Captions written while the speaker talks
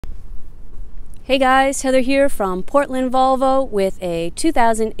Hey guys, Heather here from Portland Volvo with a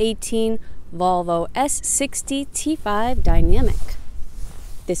 2018 Volvo S60 T5 Dynamic.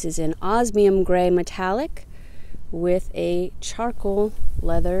 This is an osmium gray metallic with a charcoal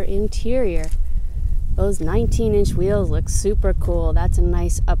leather interior. Those 19-inch wheels look super cool. That's a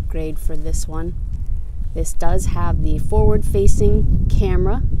nice upgrade for this one. This does have the forward-facing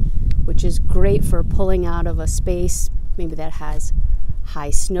camera, which is great for pulling out of a space maybe that has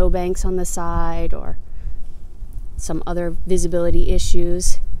high snowbanks on the side or some other visibility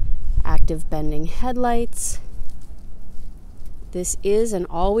issues. Active bending headlights. This is an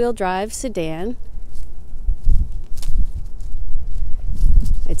all-wheel drive sedan.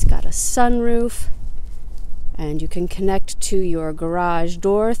 It's got a sunroof, and you can connect to your garage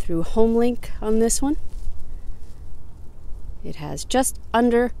door through HomeLink on this one. It has just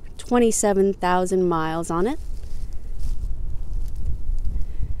under 27,000 miles on it.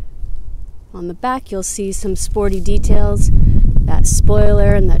 On the back, you'll see some sporty details. That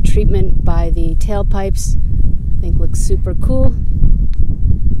spoiler and that treatment by the tailpipes, I think, looks super cool.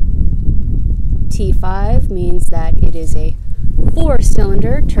 T5 means that it is a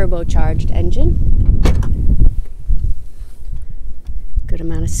 4-cylinder turbocharged engine. Good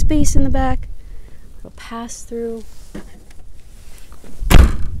amount of space in the back. It'll pass through.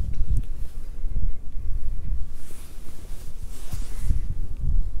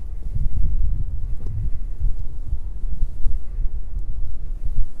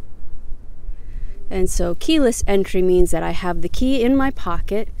 And so keyless entry means that I have the key in my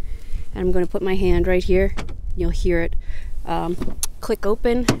pocket, and I'm going to put my hand right here. You'll hear it click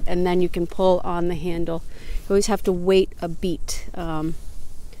open, and then you can pull on the handle. You always have to wait a beat.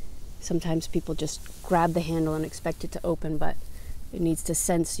 Sometimes people just grab the handle and expect it to open, but it needs to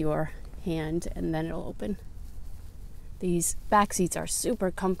sense your hand and then it'll open. These back seats are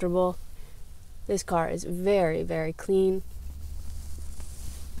super comfortable. This car is very, very clean.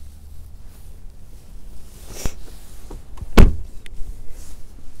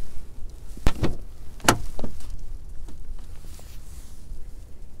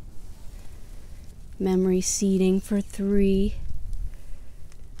 Memory seating for 3.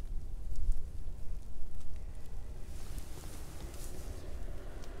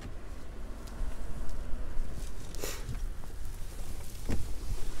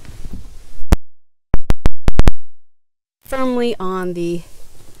 Firmly on the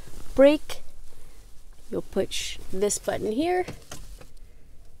brake, you'll push this button here.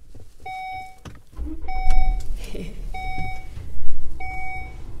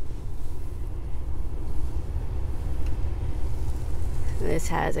 This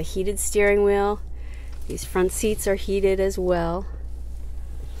has a heated steering wheel. These front seats are heated as well.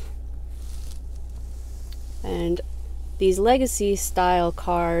 And these legacy style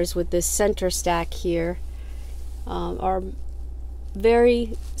cars with this center stack here are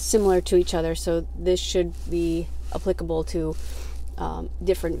very similar to each other, so this should be applicable to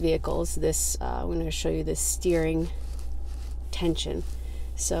different vehicles. This I'm going to show you this steering tension.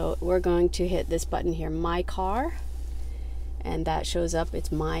 So we're going to hit this button here, My Car, and that shows up.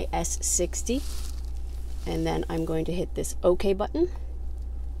 It's my S60, and then I'm going to hit this OK button,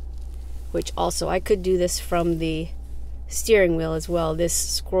 which also I could do this from the steering wheel as well. This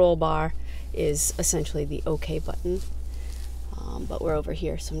scroll bar is essentially the OK button, but we're over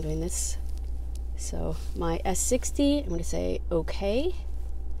here, so I'm doing this. So my S60, I'm going to say OK.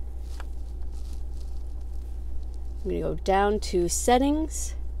 I'm going to go down to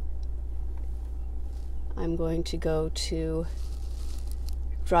settings. I'm going to go to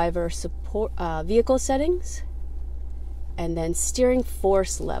driver support, vehicle settings, and then steering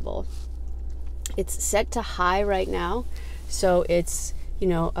force level. It's set to high right now, so it's, you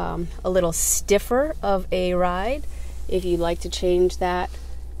know, a little stiffer of a ride. If you'd like to change that,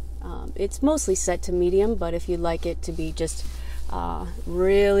 it's mostly set to medium, but if you'd like it to be just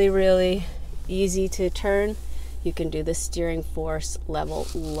really, really easy to turn, you can do the steering force level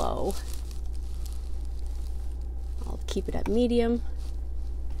low. I'll keep it at medium,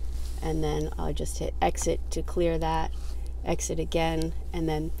 and then I'll just hit exit to clear that, exit again, and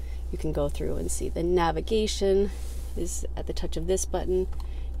then you can go through and see the navigation is at the touch of this button,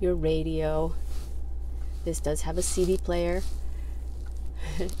 your radio. This does have a CD player,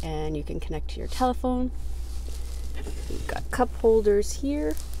 and you can connect to your telephone. You've got cup holders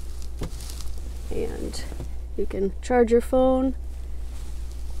here, and you can charge your phone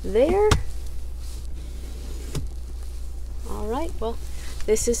there. All right, well,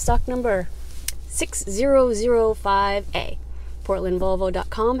 this is stock number 6005A.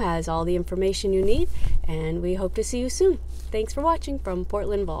 PortlandVolvo.com has all the information you need, and we hope to see you soon. Thanks for watching from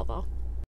Portland Volvo.